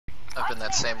in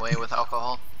that same way with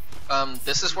alcohol.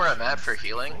 This is where I'm at for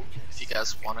healing, if you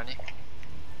guys want any.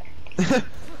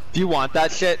 If you want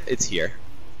that shit, it's here.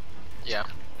 Yeah.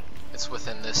 It's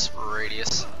within this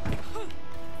radius.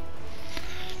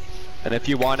 And if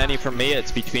you want any from me,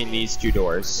 it's between these two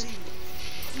doors.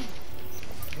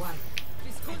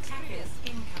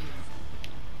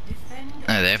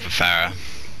 Oh, they have a Pharah.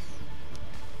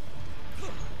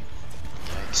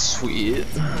 Sweet.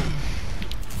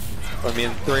 I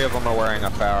mean, 3 of them are wearing a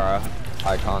Pharah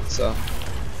icon, so.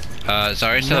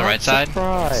 Zarya's to the right side.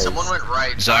 Someone went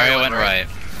right. Zarya went right.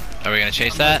 Are we gonna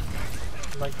chase that?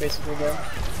 Like basically go.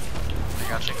 I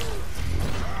got you.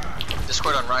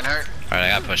 Discord on Reinhardt. Alright,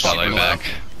 I got pushed all the way back.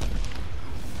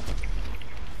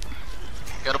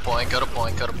 Go to point, go to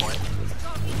point, go to point.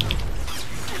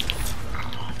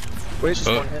 Wait, just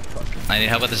Oh. one hit. Fuck. I need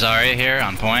help with the Zarya here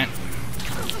on point.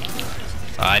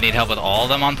 I need help with all of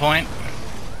them on point.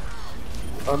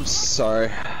 I'm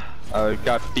sorry. I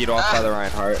got beat off by the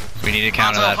Reinhardt. We need to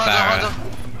counter that Pharah.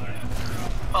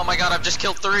 Oh my god, I've just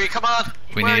killed 3, come on!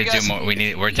 We need to do more.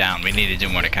 We're down. We need to do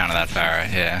more to counter that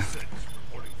Pharah. Yeah.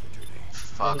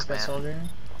 Fuck, man. Soldier.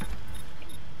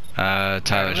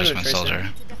 Tyler just went soldier.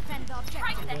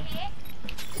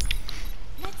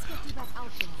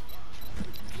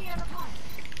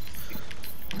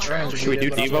 Should we do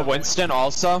Diva Winston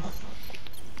also?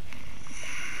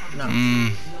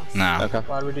 No. No. Okay.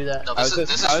 Why would we do that? No, this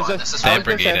is fine, this is They fine. have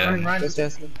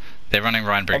Brigida. They're running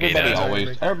Rein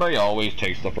Brigida. Everybody always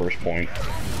takes the first point.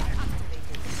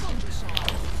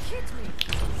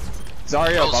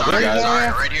 Zarya, Oh, above sorry, you guys.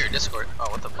 sorry, right here, Discord. Oh,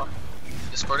 what the fuck?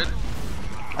 Discorded?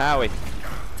 Owie.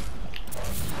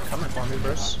 Coming for me,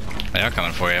 Bruce. They are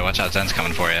coming for you. Watch out, Zen's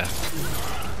coming for you.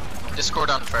 Discord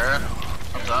on Farah.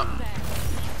 Thumbs up.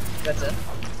 That's it.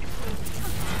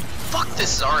 Fuck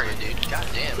this Zarya, dude. God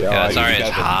damn. Yeah, you Zarya's guys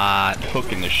are hot.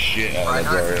 Cooking the shit out of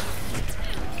that Reinhardt. Zarya.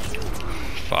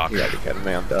 Fuck. You gotta be kidding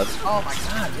me, I'm dead. Oh my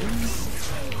god, dude.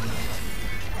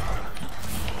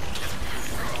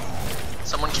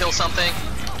 Someone kill something.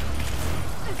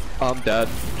 I'm dead.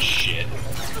 Shit.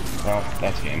 Well,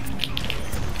 that's game.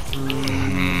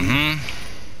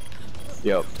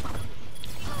 Yep.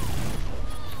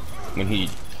 When he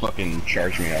fucking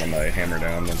charged me out of my hammer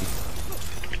down, then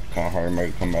kind of hard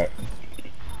to come back.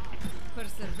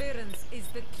 Perseverance is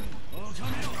the key.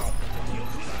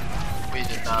 We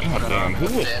did not God put damn, on who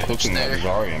was damage cooking there. that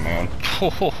Zarya, man?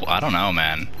 Oh, I don't know,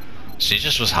 man. She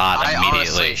just was hot I immediately.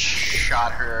 honestly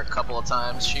shot her a couple of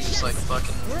times. She was like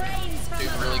fucking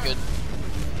doing really good.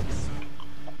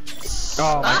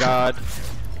 Oh my god.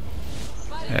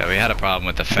 Yeah, we had a problem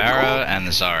with the Pharah and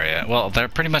the Zarya. Well, they're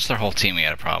pretty much their whole team we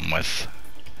had a problem with.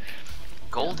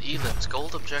 Gold elims,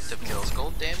 gold objective kills,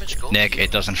 gold damage, gold. Nick, it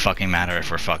doesn't fucking matter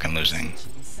if we're fucking losing.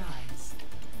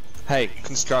 Hey,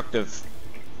 constructive.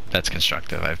 That's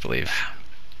constructive, I believe.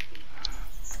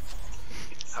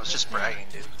 I was just bragging,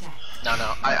 dude. No,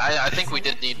 I think we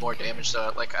did need more damage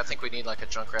though. Like, I think we need like a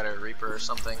Junkrat or a Reaper or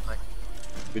something. Like,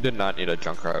 We did not need a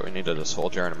Junkrat, we needed a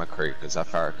soldier and a McCree, because that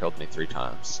fire killed me 3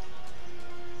 times.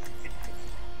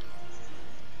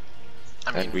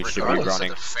 I mean, And we should be regardless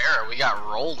running. of the fair, we got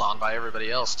rolled on by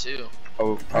everybody else too.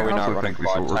 Oh, are we I not also running think we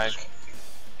should quad work. tank?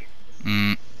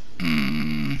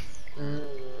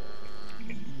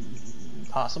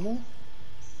 Possible?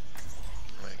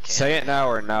 Say it now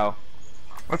or no?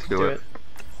 Let's do it.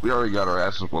 We already got our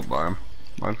asses whooped by him.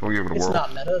 Might as well give it a It's whirl.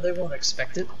 not meta, they won't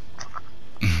expect it.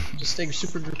 Just stay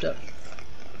super grouped up.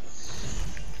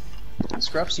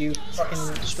 Scrups, you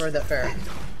fucking destroyed that fair.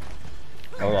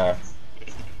 Okay.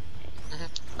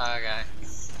 Okay.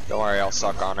 Don't worry, I'll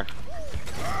suck on her.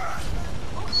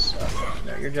 So,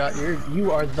 no,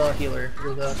 you are the healer.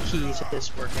 You're the key to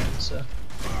this working, so.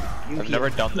 I've never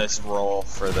done this role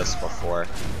for this before.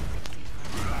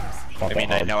 I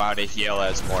mean, I know how to heal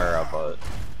as Moira, but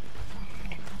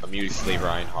I'm usually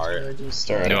Reinhardt. Do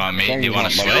you want me? Do you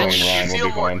want to switch? Ryan will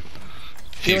be fine.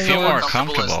 If you feel more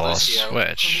comfortable comfortable, as I'll Lucio.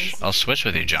 switch. I'll switch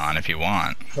with you, John, if you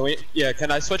want. Can we? Yeah, can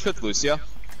I switch with Lucio?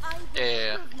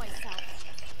 Yeah.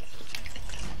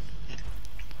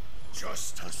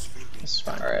 This is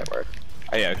fine. Alright, word.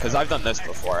 Oh yeah, because I've done this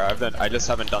before. I just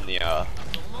haven't done the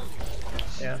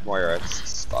Yeah. Moira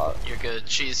spot. You're good.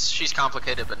 She's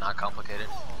complicated, but not complicated.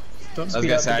 Don't I was speed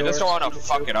gonna up say, the I just door, don't want to speed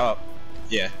fuck choke. it up.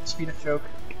 Yeah, Speed up choke.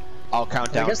 I'll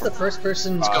count down. I guess the first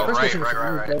person, go first right, person right, to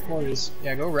right, go for is,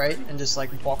 yeah, go right and just like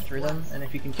walk through them, and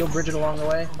if you can kill Bridget along the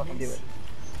way, fucking do it.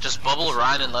 Just bubble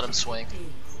Ryan and let him swing.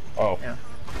 Oh. Yeah.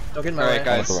 Don't get in my Alright, way.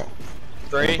 guys. Went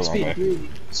 3, the wrong way. Speed,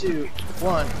 3, 2,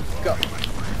 1, go.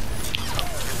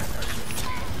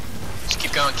 Just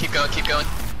keep going, keep going, keep going.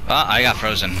 Ah, I got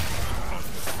frozen. To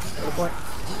the point.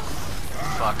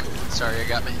 Fuck. Sorry, you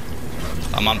got me.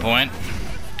 I'm on point.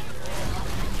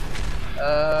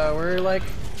 We're like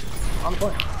on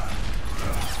point.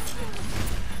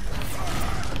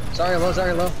 Sorry,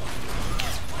 low.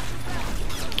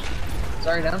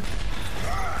 Sorry, down.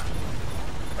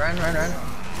 Rein.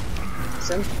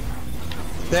 Sim.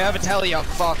 They have a Talia,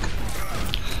 fuck.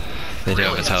 They do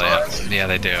have a Talia. Yeah,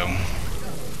 they do.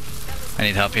 I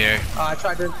need help here. I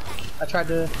tried to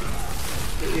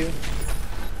get you.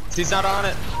 He's not on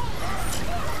it.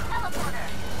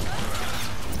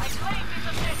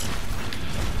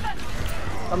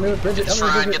 I'm gonna Bridget. Get the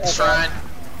shrine, get the shrine.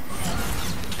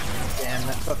 Damn,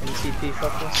 that fucking TP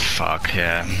fucked us. Fuck,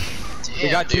 yeah. Damn, We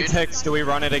got dude. 2 ticks. Do we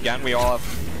run it again? We all have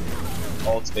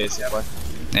ults basically.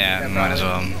 Yeah, might as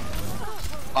well.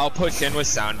 I'll push in with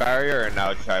sound barrier, or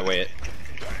no? Should I wait?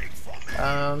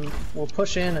 We'll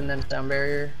push in and then down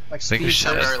barrier. Like think we speed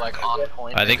should. first. They're like on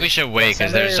point. I think we should wait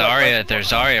because their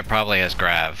Zarya probably has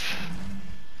grav.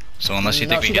 So unless you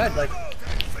think we she can. died, like,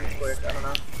 pretty quick. I don't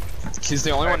know. She's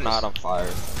the only one not on fire.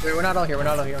 Wait, we're not all here. We're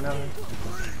not all here.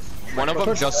 One of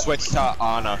them just switched to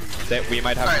Ana. That we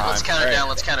might have Alright, time. let's count her down.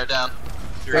 Let's count her down.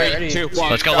 Alright, 3, ready? 2, 1.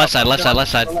 Let's go left side.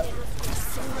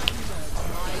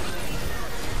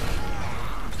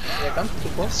 Yeah, come. Too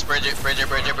close. Bridget.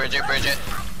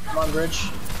 Come on, Bridge.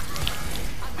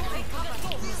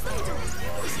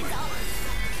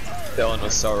 Dylan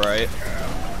was so right.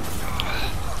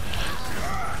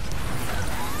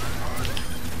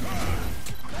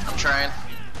 I'm trying.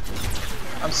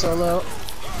 I'm solo.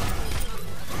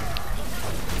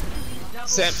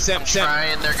 Sim.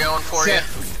 Trying. They're going for you.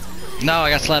 No, I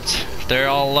got slept. They're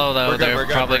all low though. We're good, They're we're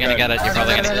good, probably we're gonna good. get it. You're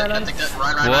probably gonna get it. I think that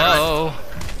Rein. Whoa.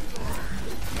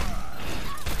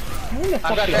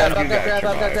 I've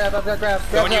got grab.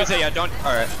 Don't use it yet. Don't.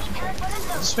 All right.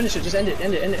 Just finish it. Just end it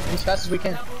as fast as we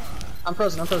can. I'm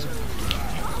frozen. This is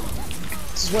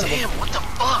winnable. Damn, what the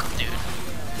fuck, dude?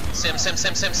 Sim.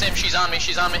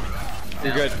 She's on me.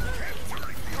 You're good.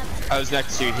 I was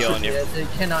next to you healing you. Yeah, they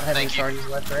cannot have any Thank you. charges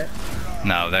left, right?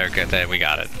 No, they're good. We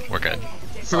got it. We're good.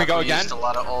 Should we go We again? used a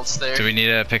lot of ults there. Do we need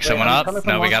to pick Wait, someone I'm up? coming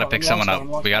from No, we gotta Volskaya, pick someone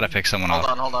Volskaya. up. We gotta pick someone up.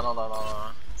 Hold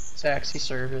on. Taxi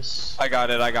service. I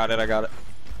got it.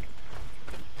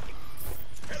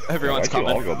 Everyone's Why'd you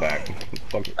all coming. go back?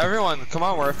 Fuck it. Everyone, come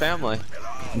on, we're a family.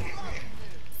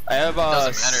 I have a Doesn't matter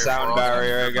if we're sound all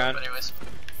barrier gonna- again. but anyways.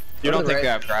 You don't Go to the think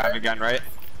I right. have grab again, right?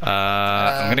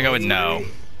 I'm gonna go with no.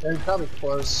 They're probably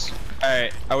close.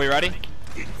 Alright, are we ready?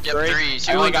 Yep, 3,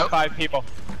 2, I only 1, go. got 5 people.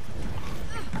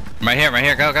 Right here.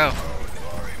 Go.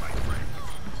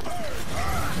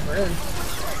 We're in.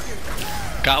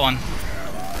 Got one.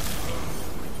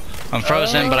 I'm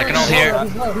frozen, but I can hold here.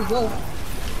 He's low.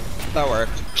 That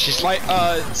worked. She's. Light,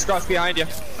 Scruff's behind you.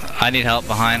 I need help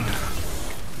behind. I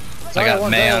Zarya got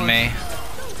one, May Zarya on one. me.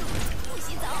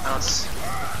 Now it's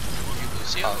you,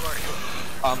 Lucio, or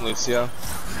you? I'm Lucio.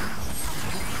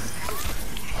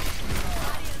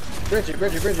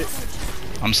 Bridget.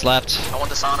 I'm slept. I want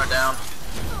this honor down.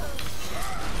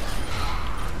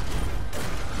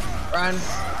 Rein.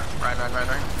 Rein.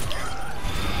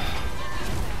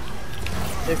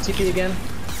 They have TP again.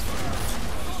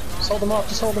 Just hold them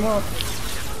off.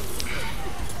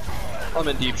 I'm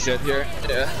in deep shit here.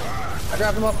 Yeah. I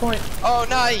grabbed them off point. Oh,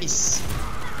 nice!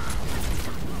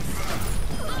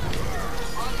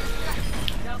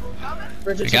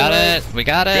 Bridget, We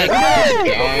got it.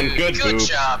 John, good Good boop.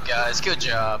 job, guys. Good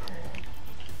job.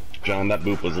 John, that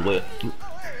boop was lit.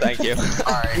 Thank you.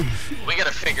 Alright. We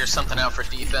gotta figure something out for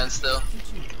defense, though.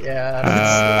 Yeah.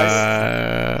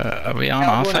 Are we on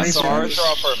Cowboy offense? Reaper. Ours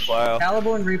are up for a flail.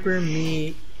 Calibo and Reaper,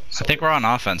 me. I think we're on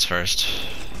offense first.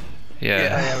 Yeah.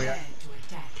 Yeah, we are.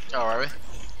 Oh, are we?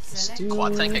 Let's do...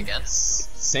 Quad tank again?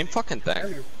 Same fucking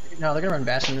thing. No, they're gonna run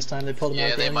Bastion this time. They pulled them out. Yeah,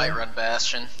 at the they end might there. run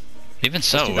Bastion. Even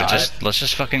so, do let's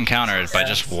just fucking counter it by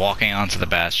just walking onto the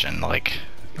Bastion. Like,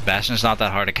 Bastion's not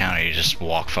that hard to counter. You just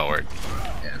walk forward.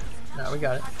 No, we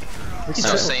got it. We can No,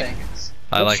 triple same. tank.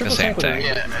 I like the Triple same tank with thing.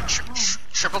 Reaper. Yeah,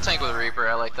 triple tank with Reaper.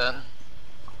 I like that.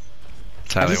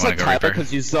 That's how they He's want like to go Tyler Reaper. because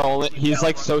he's the only. He's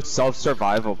like so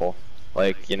self-survivable.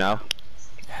 Like, you know.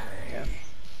 Yeah.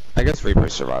 I guess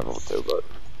Reaper's survivable too, but.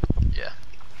 Yeah.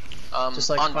 Just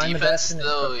like On find the defense, Bastion and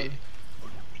though. cook 'em.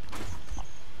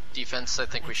 Defense, I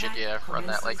think we should run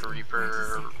that like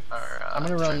Reaper. Or, I'm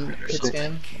gonna run Trickster or hit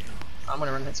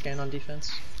something. scan on defense.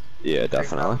 Yeah,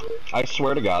 definitely. I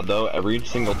swear to God, though, every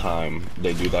single time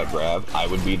they do that grab, I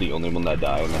would be the only one that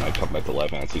die, and then I come back to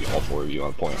life and I see all 4 of you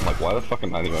on point. I'm like, why the fuck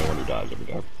am I the only one who dies every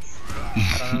time?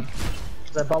 I don't know.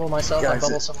 'Cause I bubble myself, I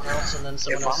bubble someone else, and then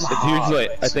someone else. It's usually.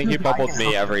 I think he bubbled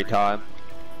me every time.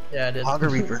 Yeah, I did. Hog or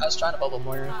Reaper? I was trying to bubble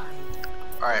Moira.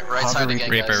 Alright, right side again,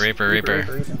 Reaper, guys.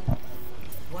 Reaper.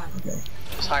 Okay.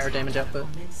 Just higher damage output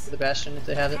for the Bastion if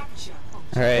they have it.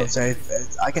 Alright.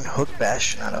 I can hook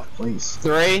Bastion out of place.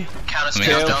 3, Count us Let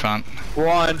me go up the down. front.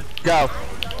 1, go.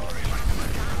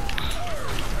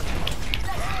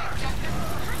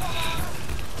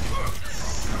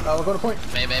 We're going to point.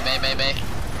 May.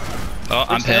 Oh,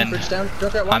 I'm pinned. Bridge down.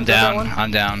 Junkrat one, I'm Junkrat down. one.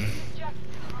 I'm down.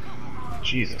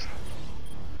 Jesus.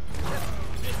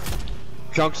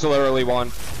 Junk's literally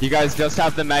 1. You guys just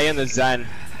have the Mei and the Zen.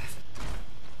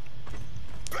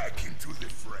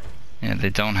 Yeah, they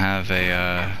don't have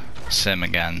a sim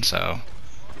again, so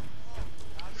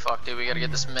Fuck, dude, we gotta get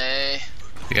this May.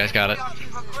 you guys got it.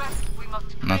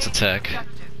 That's a tick.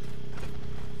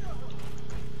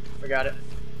 We got it.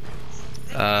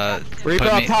 Reaper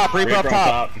put up me- top, Reaper up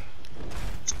top.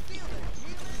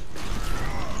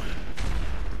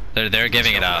 They're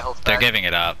giving it up. They're giving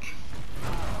it up.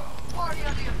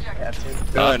 Have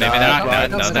to. Oh, maybe they're not.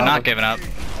 no, No, they're not giving up.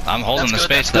 I'm holding the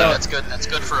space though. That's good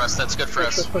for us. That's good for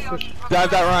us. Push. Dive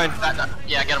that Rein.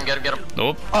 Yeah, get him.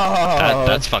 Nope. Oh,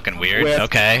 That's fucking weird. Whip.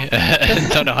 Okay.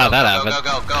 Don't know how that happened.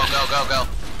 Go.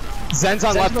 Zen's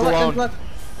on left Zen's alone. left.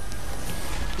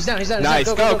 He's down.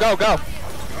 Nice, go.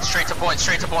 Straight to point.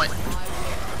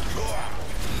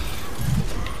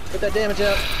 Get that damage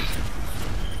out.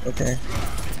 Okay.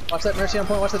 Watch that Mercy on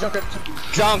point. Watch the Junkrat.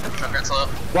 Junk. Junkrat's low.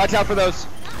 Watch out for those.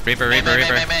 Reaper. May.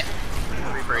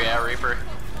 Reaper.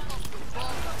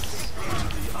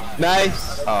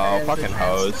 Nice. Oh, And fucking the-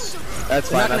 hose. That's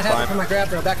They're fine, not gonna that's have it from fine. my grab,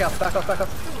 bro. Back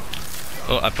off.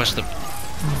 Oh, I pushed the.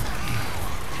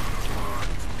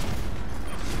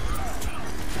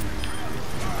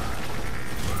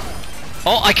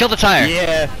 Oh, I killed the tire.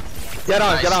 Yeah. Get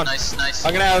on. Nice.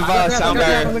 I'm gonna have sound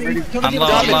barrier. I'm low,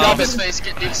 I'm low. Get deep space.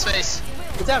 Get deep space.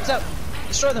 It's out.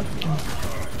 Destroy them.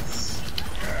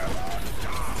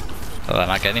 Oh, I'm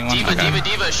not getting one. Okay.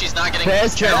 Diva. She's not getting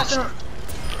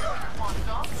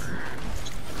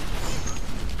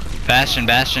Bastion.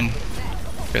 Bastion.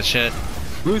 Good shit.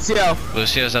 Lucio.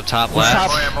 Lucio's up top Top.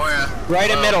 left. Moira. Right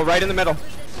in the middle.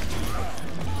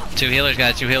 2 healers,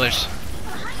 guys. 2 healers.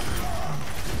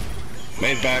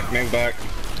 Main's back.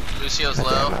 Lucio's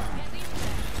low.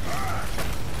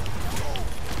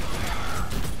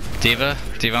 Diva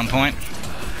on point.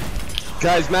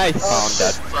 Guys, Mei. Oh, I'm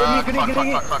dead.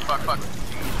 Fuck.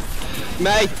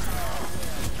 Mei.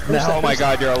 No. Oh my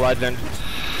god, you're a legend.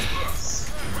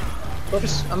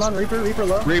 Focus. I'm on Reaper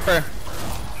low. Reaper.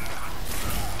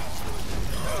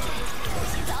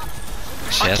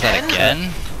 She has that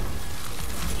again?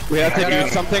 We have to do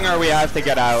something or we have to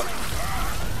get out.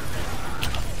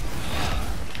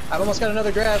 I've almost got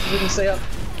another grab. We can stay up.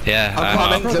 Yeah,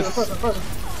 I'm coming. up. Frozen.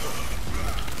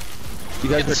 You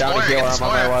guys are down to heal or I'm on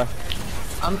my way.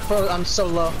 I'm so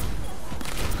low.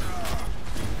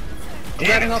 I'm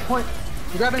grabbing off point.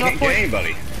 Can't get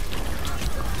anybody.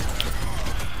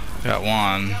 Got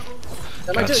 1.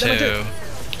 That might Got do it, 2. that might do it.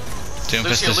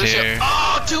 Doomfist is Lucio. here.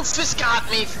 Oh, Doomfist got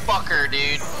me, fucker,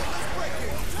 dude.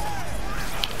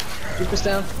 Keep this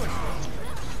down.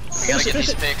 We gotta get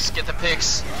these picks. Get the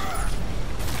picks.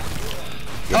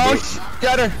 Oh,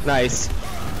 get her. Nice.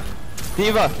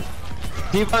 Diva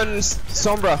and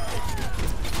Sombra.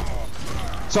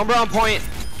 Sombra on point.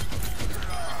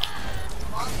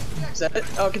 Is that it?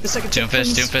 Oh, get the second tick,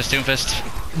 please. Doomfist.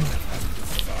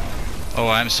 Oh,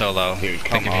 I'm so low. Dude,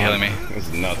 Thank come you for on. healing me. This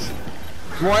is nuts.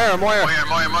 Moira. Moira,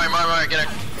 get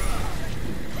her.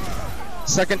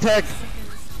 Second tech.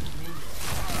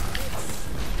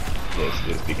 This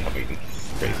is becoming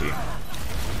crazy.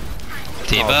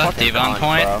 Diva on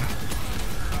point.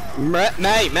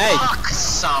 Mei. Fuck,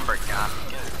 Sombra got me.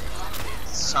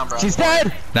 Sombra. She's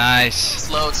dead. Nice.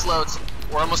 Slow.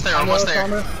 We're almost there.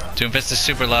 Doomfist is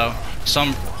super low.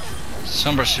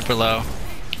 Sombra's super low.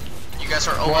 You guys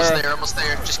are almost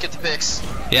there. Just get the picks.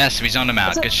 Yes, we zoned him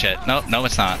out. Good shit. No,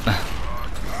 it's not.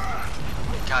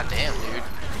 God damn, dude.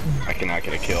 I cannot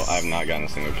get a kill. I have not gotten a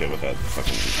single kill with that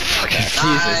fucking. Jesus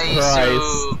Nice. Christ.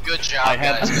 Ooh, good job, I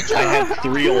guys. Good job. had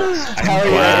 3 ults. I had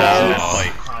 3 ults in that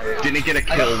fight. Didn't get a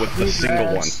kill with a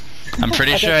single one. I'm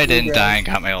pretty sure I didn't die and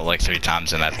got my ult like 3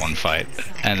 times in that one fight,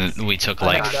 and we took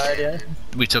like 4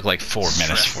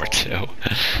 minutes for it too.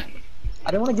 I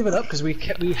didn't want to give it up because we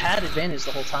had advantage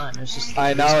the whole time. It was just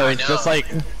I know, it's just like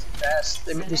fast.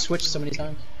 They switched so many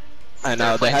times. I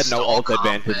know they had no ult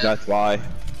advantage. That's why.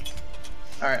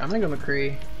 All right, I'm gonna go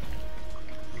McCree.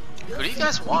 Who do you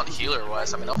guys want healer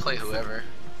wise? I mean, I'll play whoever.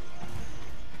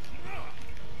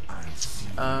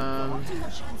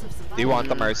 Do you want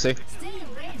the Mercy?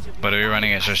 What are we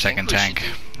running as our second tank?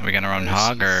 Are we gonna run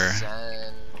Hog or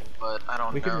Zen, but I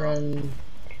don't We know. could run.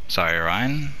 Sorry,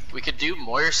 Rein. We could do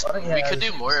more. We could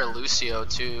do more Lucio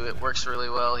too. It works really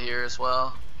well here as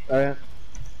well. Oh yeah.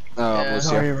 Oh, Yeah.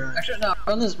 Lucio. Actually, no.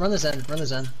 Run the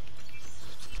Zen.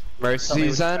 Mercy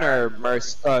Zen or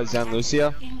Zen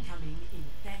Lucio?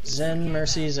 Zen,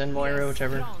 Mercy, Zen, Moira,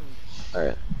 whichever.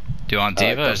 Alright. Do you want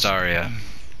Diva or Zarya?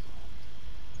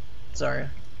 Zarya.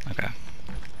 Okay.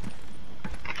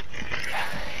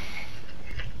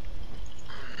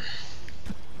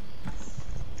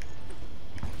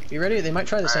 Be ready? They might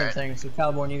try the same Alright. thing. So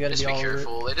Caliborn, you gotta Just be be all over it.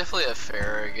 careful. They definitely have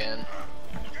Pharah again.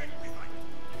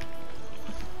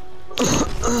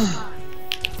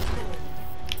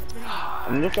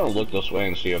 I'm just gonna look this way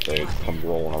and see if they come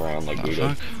rolling around like we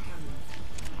did.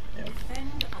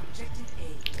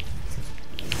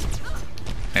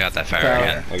 I got that fire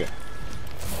again. Okay.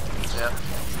 Yep.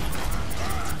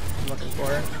 I'm looking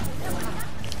for it.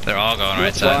 They're all going Go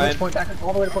right to side. point, back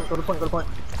all the way to point. Go to point.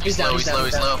 He's down. He's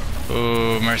low.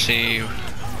 Ooh, Mercy.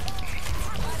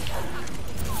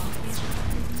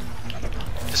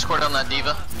 Discord on that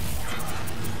Diva.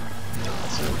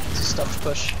 It's a stuffed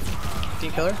push.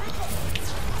 Team killer.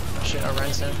 Oh shit, our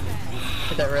Rein's down.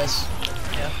 Hit that res.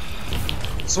 Yeah.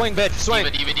 Swing, bitch, swing!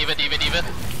 Diva.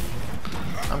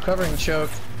 I'm covering choke.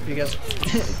 You guys,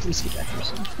 please get back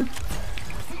here.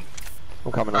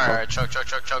 I'm coming. Alright, choke.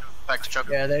 Back to choke.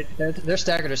 Yeah, they're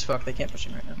staggered as fuck. They can't push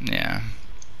him right now. Yeah.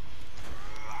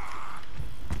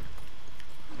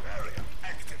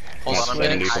 Hold on, I'm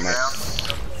getting high ground.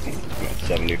 I'm at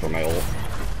 70 for my ult.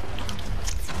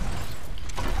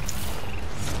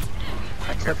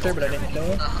 I clipped her, but I didn't kill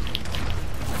her.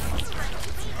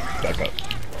 Back up.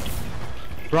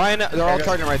 Ryan, they're all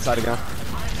charging right side again.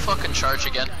 Fucking charge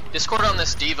again. Discord on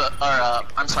this Diva, or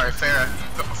I'm sorry, Pharah.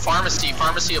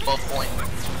 Pharmacy above point.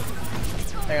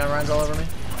 Hang on, Ryan's all over me.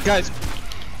 Guys,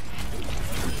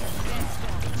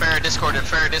 Pharah discorded.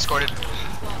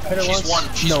 I hit her She's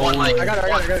once. one, like, I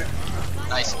got her.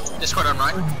 Nice. Discord on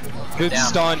Rein. good Down.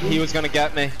 stun. He was gonna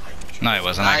get me. No, it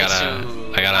wasn't. Nice.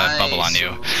 I got a bubble on you.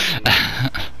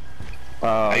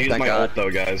 I used thank my God. ult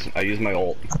though, guys. I used my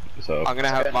ult. So I'm gonna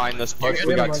have mine this push.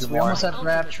 We got two We more. almost have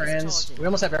grab, trans. We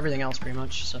almost have everything else pretty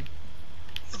much. So.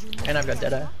 And I've got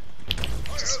Deadeye.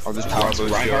 I'll just power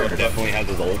boost Reinhardt you. definitely has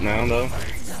his ult now though.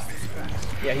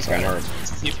 Yeah, he's got it.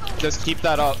 Reinhardt. Just keep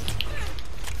that up.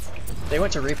 They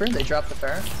went to Reaper. They dropped the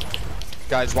Pharah.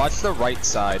 Guys, watch the right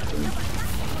side.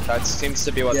 That seems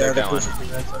to be what they're doing.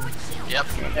 Yep.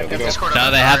 Yeah, go. Discord on No,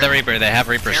 that they have the Zarya. Reaper. They have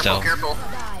Reaper still. Careful.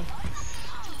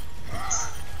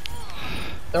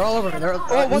 They're all over me. They're. Oh,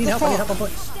 what I need the help. fuck? I need help on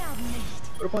point.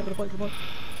 Go to point.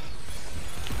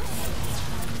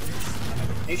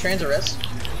 Any trans or res?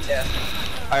 Yeah.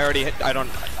 I already hit. I don't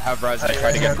have res. I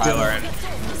tried to get Kyler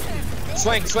in.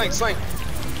 Swing.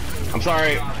 I'm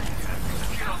sorry.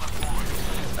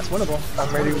 That's winnable.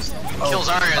 I'm ready. Kill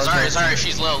Zarya.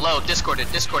 She's low. Discorded.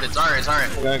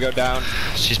 Zarya. We're gonna go down.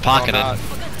 She's pocketed. No, I'm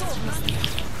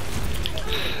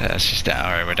Yeah, she's down.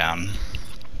 Alright, we're down.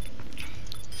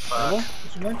 Fuck.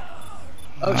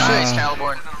 Oh Nice, shit.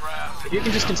 Caliborn. You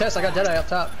can just contest. I got Deadeye up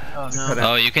top. Oh no.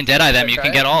 Oh, you can Deadeye them. You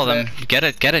can get all of them. Get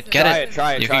it.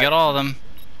 Try it. You can get all of them.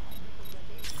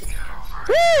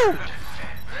 Woo!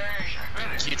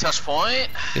 Can you touch point?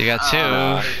 You got two.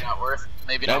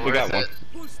 Maybe Yeah, not we worth got it.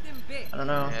 I don't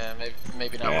know. Yeah,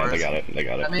 maybe not Yeah, worth they it.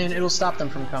 got it. I mean, it'll stop them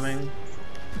from coming.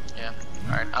 Yeah.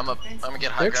 Alright, I'm gonna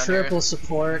get high They're ground triple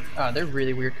support. They're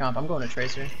really weird comp. I'm going to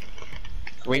Tracer.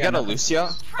 Can we get a Lucio?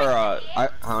 Or I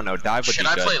don't know, dive would Should be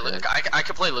I good. play? I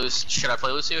could play Lucio. Should I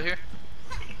play Lucio here?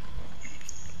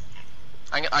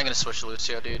 I'm gonna switch to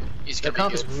Lucio, dude. He's Their gonna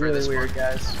comp be is good for really this weird, one.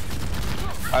 guys.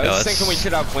 I was let's- thinking we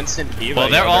should have Winston Diva. Well,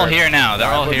 they're all here now.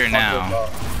 They're all here now.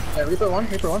 Yeah, Reaper one.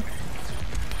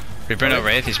 Reaper no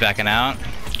Wraith. He's backing out.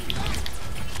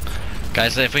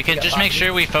 Guys, if we can just make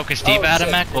sure we focus deep at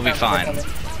him, we'll be fine.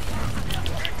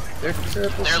 They're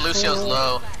triple Their Lucio's support.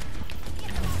 low.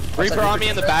 Reaper on me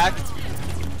in the back.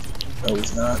 No,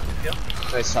 he's not.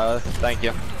 Nice, Tyler. Thank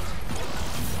you.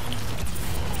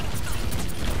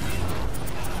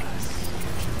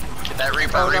 Get that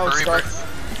Reaper, Oh, no, Reaper.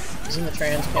 He's in the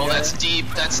trans. Oh, that's deep.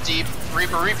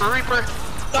 Reaper.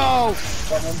 No!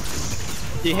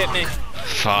 He hit me.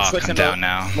 Fuck, Switching I'm down to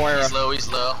now. Moira. He's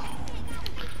low.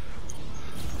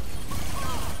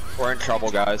 We're in trouble,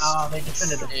 guys. Oh, they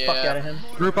defended the fuck out of him.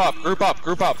 Group up. Yeah,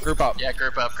 group up.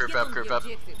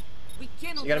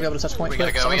 You gotta be able to touch point. We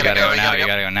gotta go, You gotta go now. You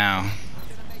gotta go now.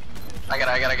 I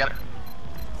got it.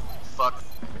 Fuck.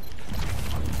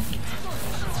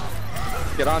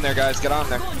 Get on there, guys. Get on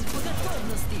there.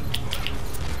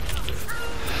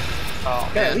 Oh,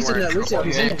 Okay, at least we're in that Lucio,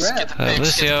 he's in the Get grab. the picks,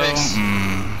 Lucio. get the picks.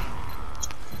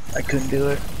 I couldn't do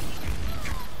it.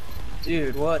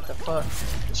 Dude, what the fuck?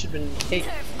 It should've been 8.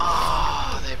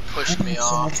 Oh, they pushed me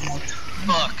off.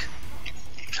 Fuck.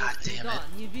 God damn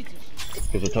it.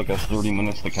 Because it took us 30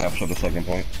 minutes to capture the second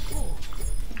point.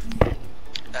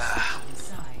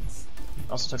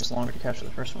 Also took us longer to capture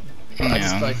the first one. Yeah. I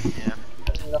just like,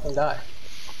 Yeah. nothing die.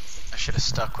 I should have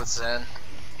stuck with Zen.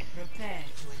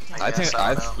 I think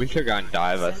I don't know. we should have gone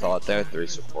dive. I thought there 3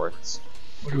 supports.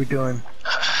 What are we doing?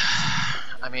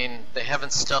 I mean, they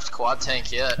haven't stuffed quad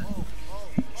tank yet.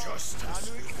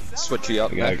 Switch you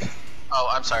up, We gotta, Nick. Oh,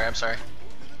 I'm sorry.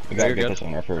 we gotta You're get good. this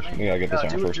on our first. We gotta get this No,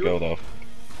 on our do- first do go it. though.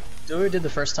 Do what we did the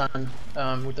first time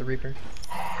with the Reaper.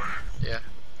 Yeah.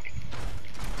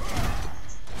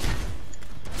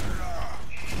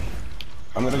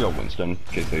 I'm gonna go Winston in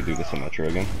case they do the Symmetra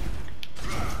again.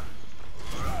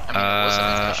 I mean, it wasn't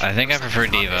an issue. I think I It was prefer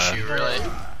a Diva. non-issue, really.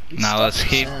 Now let's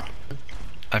keep.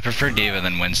 I prefer Diva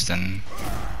than Winston.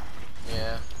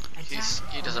 Yeah.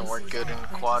 He doesn't work good in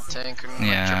quad tank or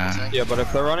Yeah. triple tank. Yeah, but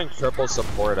if they're running triple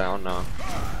support, I don't know.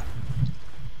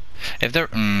 If they're,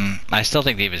 I still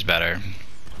think Diva's better.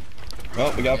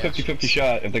 Well, we got a Yeah, 50-50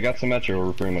 shot. If they got Symmetra,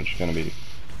 we're pretty much gonna be.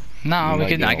 No, We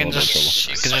we can. might I get can a little just,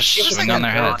 bit can She just was swing like on a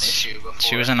their heads. non-issue before.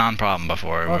 She was a non-problem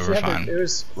before. Well, We she were had fine. it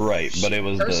was Right, but it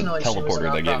was the personally, she was a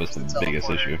teleporter that gave us non-problem the to biggest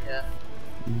teleporter, issue. Yeah.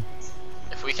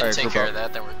 If we can Alright, take group care up. of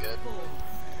that, then we're good.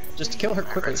 Just kill her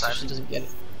quickly so she doesn't get it.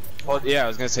 Well, yeah, I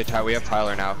was gonna say Ty. We have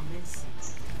Tyler now.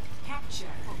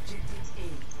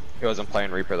 He wasn't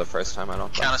playing Reaper the first time. I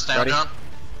don't. Count us down, Ready? John.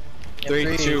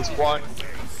 3, 2, 1,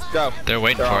 go. They're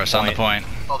waiting They're for on us on the point.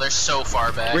 Oh, they're so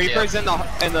far back. Reaper's in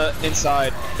the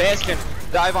inside. Bastion,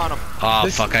 dive on him. Oh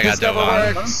fuck! I got this never dove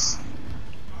on. works.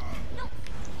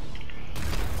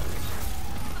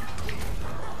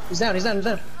 He's down, he's down, he's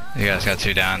down. You guys got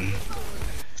 2 down.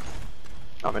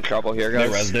 I'm in trouble here, They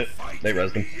guys. rezzed it. They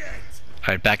rezzed him.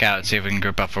 Alright, back out. See if we can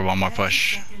group up for one more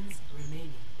push.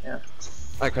 Yeah.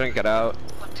 I couldn't get out.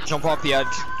 Jump off the edge.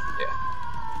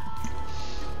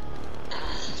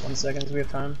 Just 1 second, we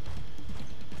have time.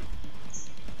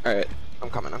 Alright, I'm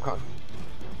coming.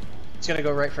 It's gonna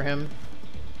go right for him.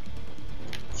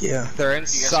 Yeah. They're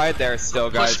inside there still,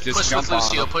 guys. Push, Just push jump with on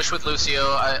Lucio. them. Push with Lucio.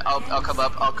 I'll come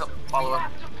up. I'll follow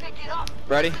up.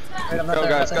 Ready? Right, I'm not Go, there,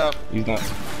 guys, I'm go. not He's not.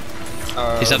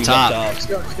 He's up He's top. Let's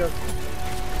go, let's go.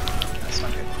 That's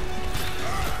not good.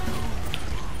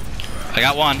 I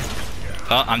got 1.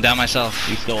 Oh, I'm down myself.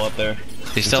 He's still up there.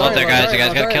 He's still up there, Sorry, guys. You guys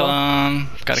sorry, gotta kill sorry. him.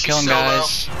 Gotta kill him, She's so low.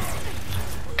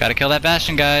 guys. Gotta kill that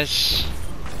Bastion, guys.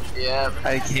 Yeah.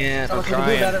 I can't. I'm What can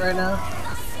we do about trying. it right now?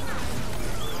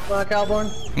 Come on,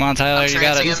 Cowborn. Come on, Tyler. You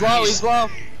got trancing it. him. Low, he's low.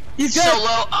 He's So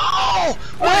low. Oh!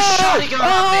 What a shot he got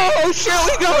on me! Oh shit,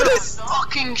 we got What a it!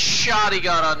 fucking shot he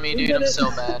got on me, dude. did I'm it. so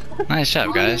bad. Nice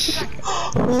job, guys.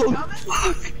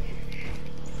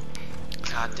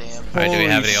 God damn. Alright, do we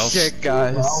have any else? Shit,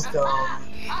 guys.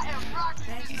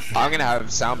 I'm gonna have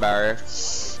sound barrier.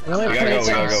 We only We have gotta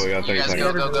 20 go. We gotta seconds. go. We got 30 You guys seconds. go.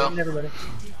 Everybody, everybody.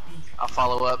 I'll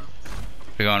follow up.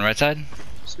 We going right side?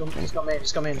 Just go main, just go main,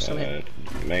 just go main.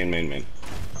 Main.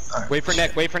 Wait for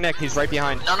Nick. Wait for Nick. He's right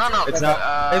behind. No. It's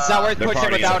not. It's not worth They're pushing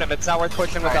partying. without him. It's not worth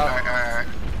pushing without him. Alright.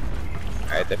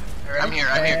 Alright, then. I'm here.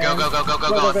 Go.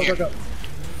 Go, I'm here. go.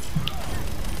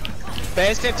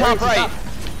 Bastion, top Wait, right.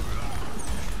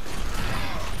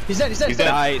 He's dead, he's dead. He's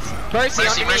dead. Nice.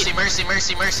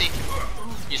 Mercy, Mercy.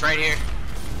 He's right here.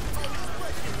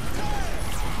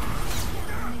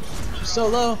 She's so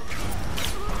low.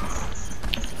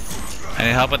 I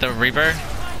need help with the Reaper.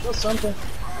 Kill something.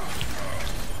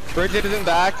 Bridget is in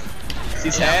back.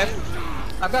 He's half.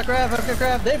 I've got grab.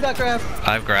 They've got grab.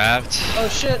 I've grabbed. Oh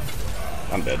shit.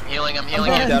 I'm dead. I'm healing fine.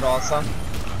 you. Dead also.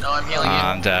 No, I'm healing you.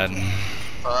 I'm dead.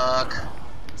 Fuck.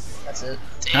 That's it.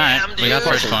 Damn, Alright, dude. we got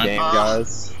first point. Game,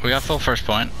 guys. We got full first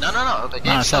point. No. The No,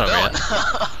 game's it's still not over going.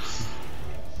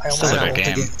 I Still a almost good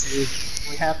got game.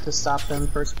 We have to stop them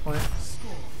first point.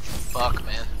 Fuck,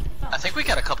 man. I think we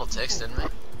got a couple ticks, didn't we?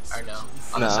 Or no?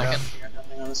 On the No. second? We got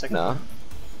nothing on the second No. point.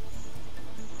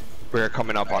 We're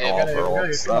coming up on Yeah, all Gotta for all come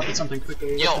up stuff. with something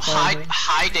quickly. Yo, What's the phone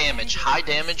high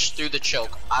damage through the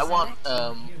choke. I want,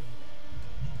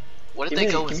 what did they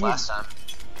go with last time?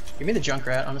 Give me the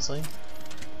Junkrat, honestly.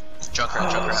 Junkrat.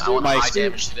 I want Mike. high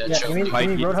damage through that Yeah, choke. give me Mike,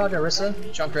 Roadhog, Orisa,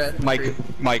 Junkrat.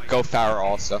 Mike, go Farrah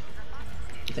also.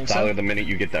 You think Tyler, so? the minute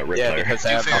you get that rip Yeah, there. because they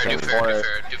Do have fair. nothing for it.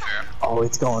 Oh,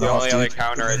 it's going The off, only other dude.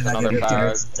 counter is I another didn't do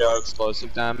Farrah. it. Deal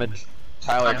explosive damage.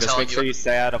 Tyler, I'm just telling make sure you. you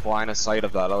stay out of line of sight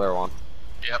of that other one.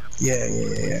 Yep.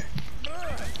 Yeah.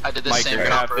 I did the Mike, same you're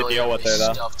gonna comp have to earlier. deal with We it,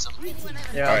 though. stuffed some. Yeah,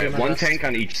 I'll do Alright, my one best. tank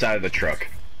on each side of the truck.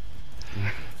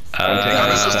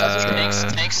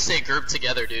 Tanks stay grouped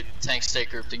together, dude. Tanks stay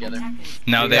grouped together.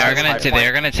 No, they are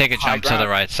gonna take a jump to the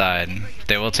right side.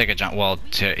 They will take a jump. Well,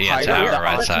 to our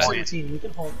right side. We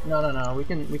can hold. No. We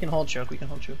can hold choke. We can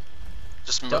hold choke.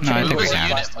 Just move, No, I think move we as a can.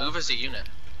 unit. Move as a unit.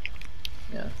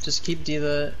 Yeah. Just keep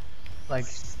D.Va like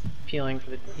peeling for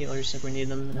the healers if we need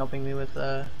them and helping me with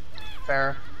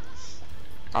Pharah.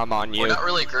 I'm on you. We're not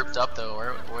really grouped up though.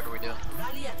 What are we doing?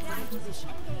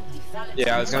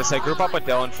 Yeah, I was gonna say group up with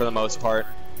Dylan for the most part.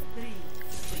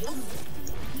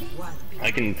 I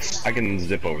can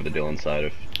zip over the Dylan side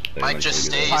if they Mike, just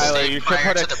eventually stay, get Tyler, stay you should prior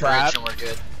put to a the trap. bridge and we're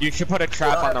good. You should put a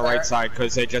trap on the right side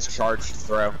because they just charged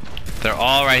through. They're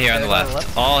all right here on the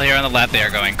left. All here on the left. They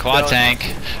are going quad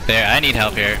tank. There. I need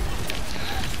help here.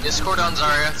 Discord on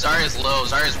Zarya. Zarya's low.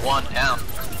 Zarya's 1 down.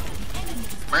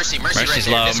 Mercy's Mercy's right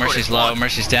there. low. Discord Mercy's is low. 1.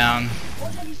 Mercy's down.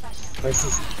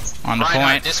 On the Reinhardt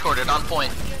point. discorded on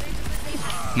point.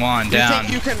 1 down.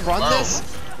 You think you can run Low.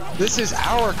 this? This is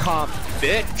our comp,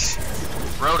 bitch.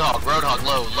 Roadhog,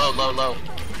 low.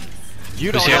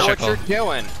 You don't Who's here, know what Chickle? you're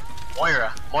doing.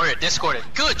 Moira discorded.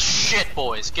 Good shit,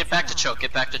 boys. Get back to choke,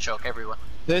 everyone.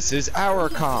 This is our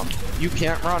comp. You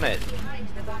can't run it.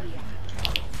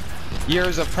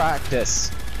 Years of practice.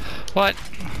 What?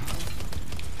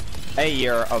 A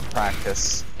year of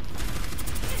practice.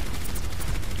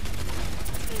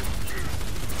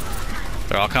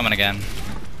 They're all coming again.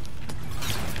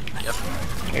 Yep.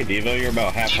 Hey D.Va, you're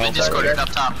about half D.Va health discorded already. up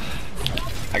top.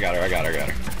 I got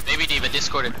her. Maybe D.Va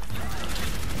discorded.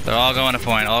 They're all going to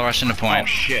point. All rushing to Oh point.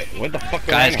 shit, where the fuck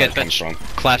did Guys, Reinhardt get come the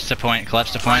from? collapse to point.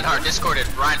 Collapse to point. Reinhardt discorded.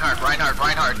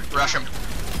 Reinhardt. Rush him.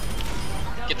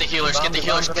 Get the healers. Good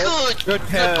kill.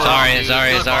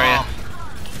 Zarya. Bomb.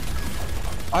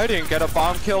 I didn't get a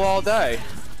bomb kill all day.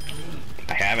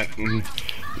 I haven't.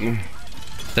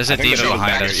 There's a I think D.Va they're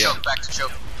behind Back us. to choke, back to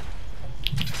choke.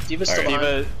 D.Va's still Alright.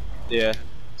 behind. Yeah.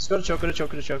 Just go to choke.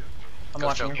 I'm Go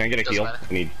watching choke. her. Can I get a Doesn't heal? matter.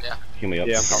 I need Yeah. heal me up.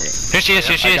 Yeah. Here she is.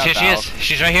 I got Val.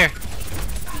 She's right here.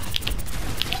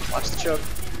 Watch the choke.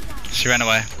 She ran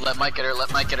away. Let Mike get her.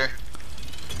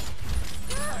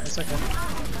 It's okay.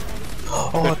 Oh,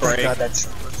 Good thank break. God that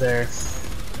shot was there.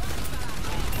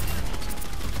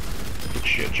 Good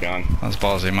shit, John. That was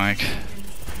ballsy, Mike.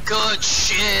 Good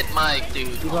shit, Mike,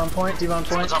 dude. D.Va on point.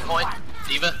 Someone's on point.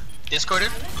 D.Va discorded.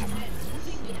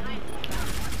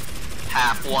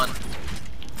 Half 1.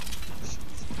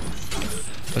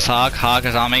 This Hog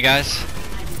is on me, guys.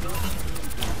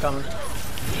 Coming.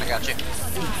 I got you.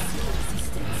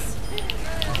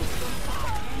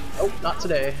 Oh, not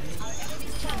today.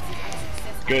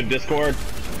 Good Discord.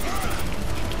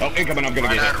 Oh, incoming, I'm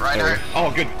gonna get hit. Reinhardt.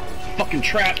 Oh, good fucking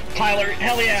trap. Tyler,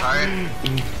 hell yeah.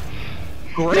 Sorry.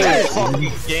 Great fucking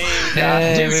game,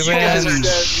 guys. Hey, we You guys win.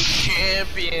 are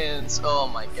champions. Oh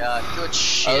my god. Good That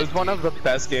shit. was one of the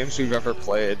best games we've ever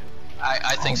played.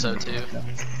 I think so too. That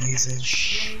was amazing.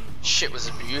 Shit was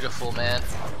beautiful, man.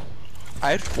 I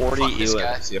had 40 Fuck this guy.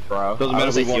 elims, yeah, bro. Doesn't I matter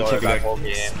was a if we won, healer took it that back. whole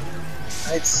game.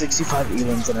 I had 65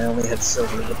 elims and I only had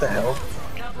silver. What the hell?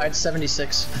 I had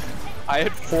 76. I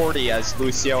had 40 as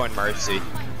Lucio and Mercy.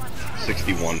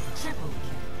 61.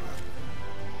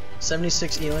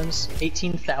 76 elims,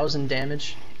 18,000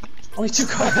 damage. Only 2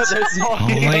 cards.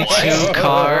 Only 2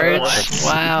 cards?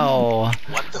 Wow.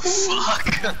 What the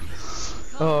fuck?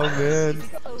 Oh man.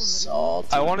 Salty,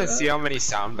 I want to bro. see how many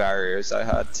sound barriers I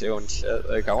had too and shit.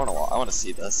 Like I want to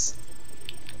see this.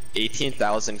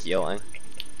 18,000 healing.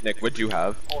 Nick, what'd you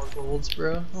have? 4 golds,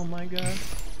 bro. Oh my god.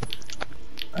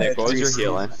 I Nick, had what was 3 your silver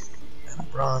healing?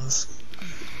 and bronze.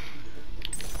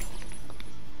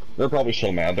 They're probably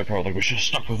so mad. They're probably like, we should have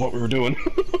stuck with what we were doing.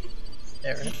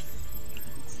 Yeah, right.